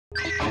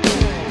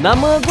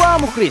Nama gua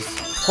Mukris.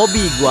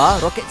 Hobi gua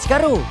roket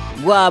Cikaru.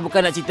 Gua bukan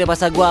nak cerita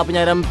pasal gua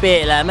punya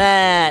rempit lah,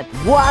 Mat.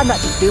 Gua nak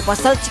cerita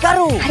pasal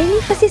Cikaru. Hari ni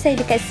pasti saya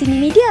dekat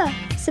sini media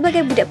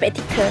sebagai budak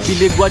praktikal.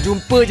 Bila gua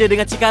jumpa je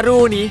dengan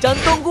Cikaru ni,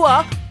 jantung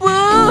gua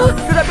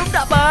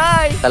berdedak-dedak,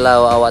 bai.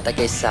 Kalau awak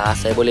tak kisah,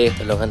 saya boleh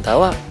tolong hantar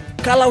awak.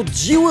 Kalau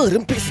jiwa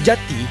rempit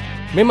sejati,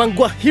 memang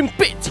gua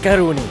himpit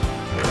Cikaru ni.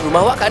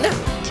 Rumah awak kat mana?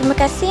 Terima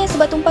kasih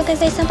sebab tumpangkan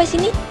saya sampai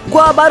sini.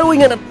 Gua baru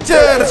ingat nak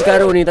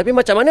Cikaru ni, tapi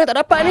macam mana tak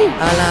dapat ni?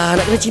 Alah,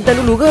 nak kena cinta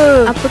dulu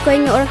ke? Apa kau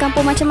ingat orang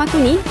kampung macam aku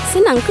ni?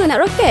 Senang ke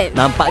nak roket?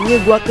 Nampaknya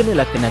gua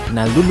kenalah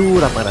kenal dulu,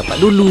 rapat-rapat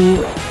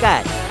dulu.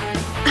 Kan?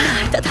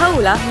 Tak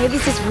tahulah.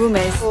 Maybe this is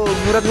rumors. Oh,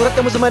 murat-murat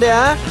kamu sama dia,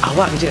 ha?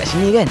 Awak kerja kat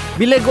sini kan?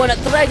 Bila gua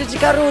nak try je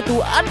Cikaru tu,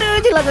 ada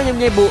je langkahnya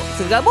menyebuk.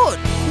 Sergabut.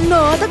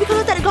 No, tapi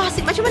kalau tak ada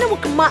gosip, macam mana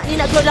muka mak ni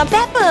nak keluar dalam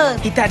paper?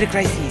 Kita ada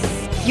krisis.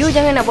 You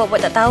jangan nak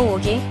buat-buat tak tahu,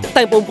 okey?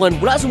 Time perempuan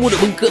pula semua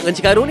duk bengkak dengan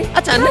Cikaru ni.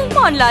 Macam mana?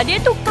 Come on lah,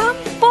 dia tu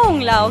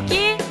kampung lah,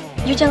 okey?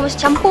 You jangan masuk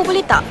campur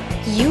boleh tak?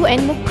 You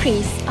and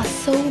Mukris are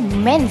so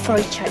meant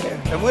for each other.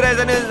 Samurai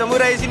sana,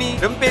 samurai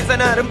sini. Rempit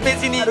sana, rempit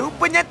sini.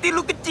 Rupanya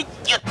tilu kecil.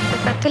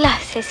 Sebab itulah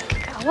saya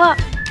suka kat awak.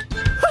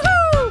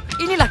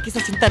 Inilah kisah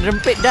cinta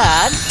rempit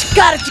dan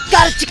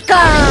Cekar.